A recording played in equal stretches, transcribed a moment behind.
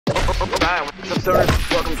Alright, what's up,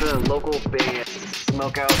 stoners? Welcome to the local band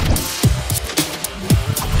Smokeout.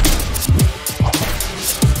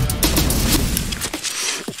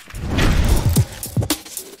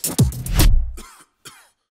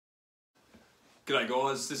 G'day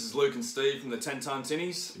guys, this is Luke and Steve from the 10 Time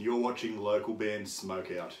Tinnies. And you're watching local band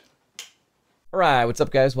Smokeout. Alright, what's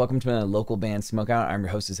up guys? Welcome to the local band Smokeout. I'm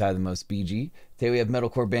your host, is How the Most BG. Today we have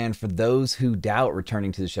metalcore band For Those Who Doubt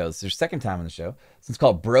returning to the show. This is their second time on the show. This one's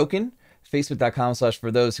called Broken. Facebook.com/For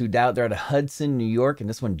Those Who Doubt. They're out of Hudson, New York, and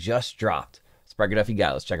this one just dropped. Spark it up if you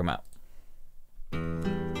got it. Let's check them out.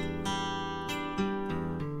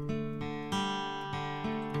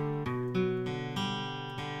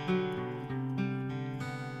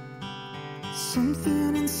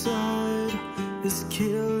 Something inside is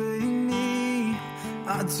killing me.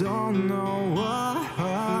 I don't know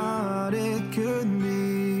what it could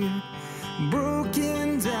be.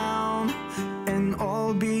 Broken down and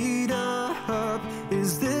all beat up.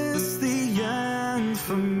 Is this the end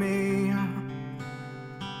for me?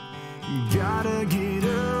 Gotta get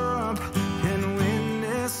up and win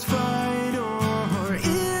this fight, or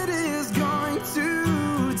it is going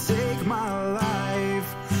to take my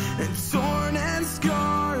life. And torn and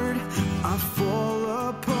scarred, I fall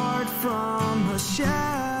apart from a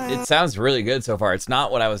shadow. It sounds really good so far. It's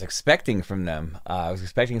not what I was expecting from them. I was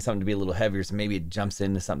expecting something to be a little heavier, so maybe it jumps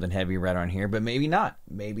into something heavy right on here, but maybe not.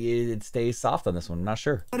 Maybe it stays soft on this one. I'm not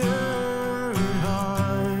sure. And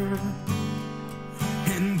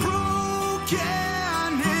broken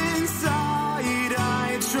inside,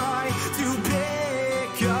 I try to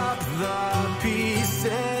pick up the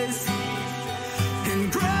pieces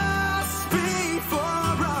and grasping for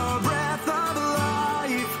a breath of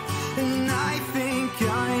life, and I think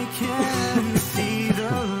I can see the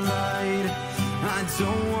light. I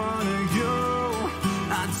don't wanna go,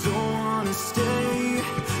 I don't wanna stay,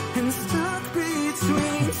 and stuck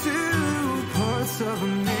between two parts of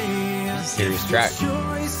me. Serious track.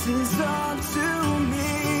 Choice is up to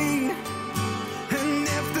me, and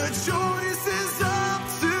if the choice is up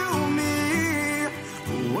to me,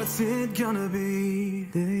 what's it gonna be?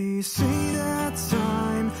 They say that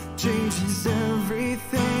time changes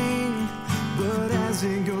everything, but as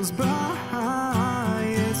it goes by,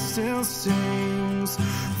 it still sings,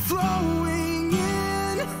 flowing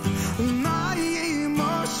in my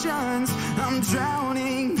emotions. I'm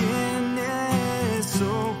drowning in this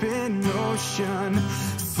open ocean.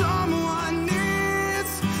 Someone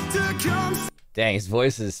needs to come. Dang, his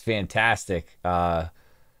voice is fantastic.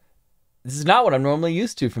 This is not what I'm normally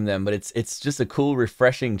used to from them, but it's just a cool,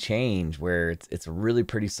 refreshing change where it's a really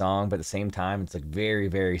pretty song, but at the same time, it's like very,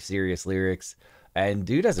 very serious lyrics. And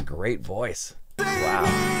dude has a great voice. Wow.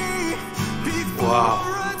 Wow,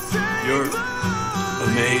 you're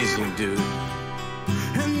amazing, dude.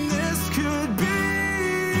 And this could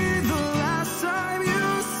be the last time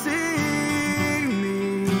you see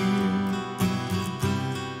me.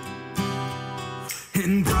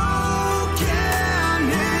 And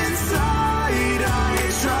broken inside, I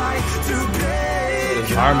try to pick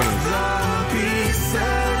Those harmonies. up the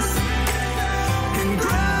pieces and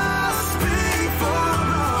grasping for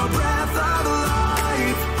a breath of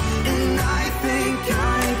life, and I think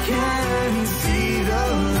I can see the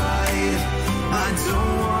light. I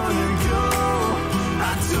don't wanna go,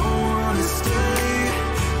 I don't wanna stay,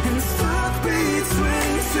 and stuck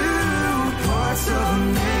between two parts of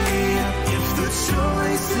me. If the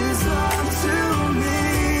choice is up to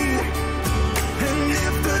me, and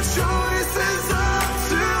if the choice is up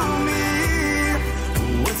to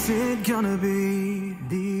me, what's it gonna be?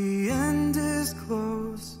 The end is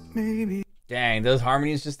close, maybe. Dang, those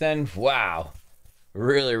harmonies just then, wow.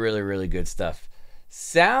 Really, really, really good stuff.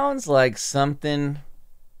 Sounds like something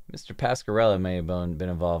Mr. Pascarella may have been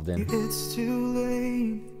involved in. It's too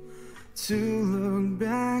late to look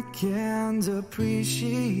back and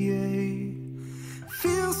appreciate.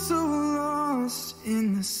 Feel so lost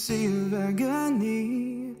in the sea of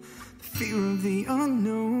agony. The fear of the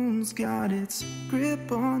unknown's got its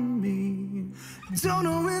grip on me. Don't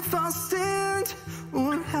know if I'll stand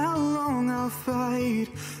or how long I'll fight.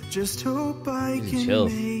 Just hope I can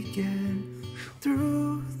chills. make it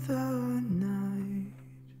through the night.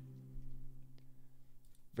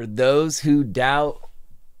 For Those Who Doubt,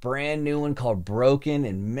 brand new one called Broken,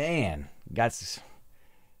 and man, got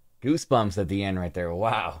goosebumps at the end right there.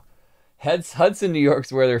 Wow. Hudson, New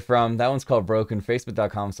York's where they're from. That one's called Broken.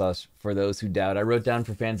 Facebook.com/For Those Who Doubt. I wrote down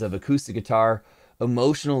for fans of acoustic guitar,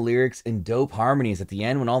 emotional lyrics, and dope harmonies. At the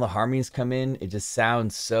end, when all the harmonies come in, it just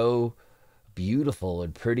sounds so beautiful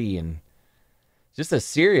and pretty and Just a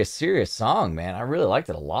serious song, man. I really liked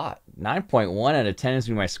it a lot. 9.1 out of 10 is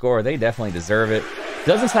my score. They definitely deserve it.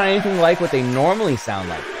 Doesn't sound anything like what they normally sound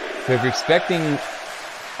like. So if you're expecting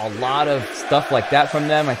a lot of stuff like that from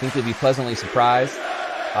them, I think you'll be pleasantly surprised.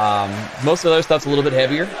 Most of their stuff's a little bit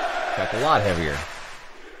heavier. In fact, a lot heavier.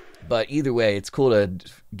 But either way, it's cool to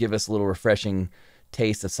give us a little refreshing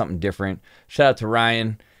taste of something different. Shout out to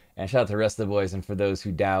Ryan, and shout out to the rest of the boys. And for those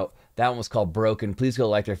who doubt, that one was called Broken. Please go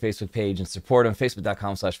like their Facebook page and support them,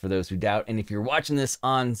 facebook.com/forthosewhodoubt. And if you're watching this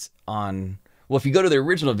on well, if you go to the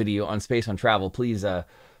original video on Space on Travel, please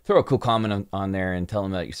throw a cool comment on there and tell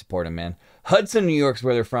them that you support them, man. Hudson, New York's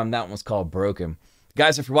where they're from. That one was called Broken.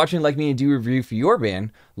 Guys, if you're watching like me and do a review for your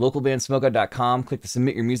band, localbandsmokeout.com, click the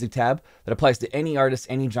Submit Your Music tab. That applies to any artist,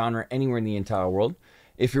 any genre, anywhere in the entire world.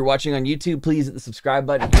 If you're watching on YouTube, please hit the subscribe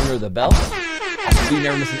button and the bell. So you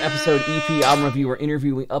never miss an episode, EP, album review, or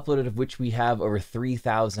interview we uploaded, of which we have over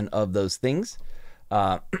 3,000 of those things.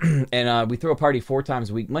 And we throw a party 4 times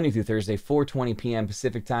a week, Monday through Thursday, 4:20 p.m.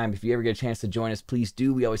 Pacific time. If you ever get a chance to join us, please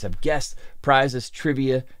do. We always have guests, prizes,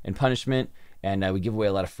 trivia, and punishment. And we give away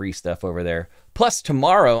a lot of free stuff over there. Plus,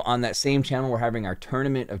 tomorrow on that same channel, we're having our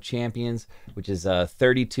Tournament of Champions, which is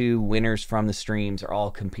 32 winners from the streams are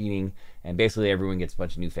all competing. And basically, everyone gets a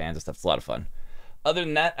bunch of new fans and stuff. It's a lot of fun. Other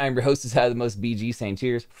than that, I'm your hostess, Had the Most BG, saying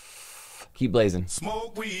cheers. Keep blazing.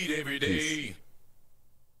 Smoke weed every day. Peace.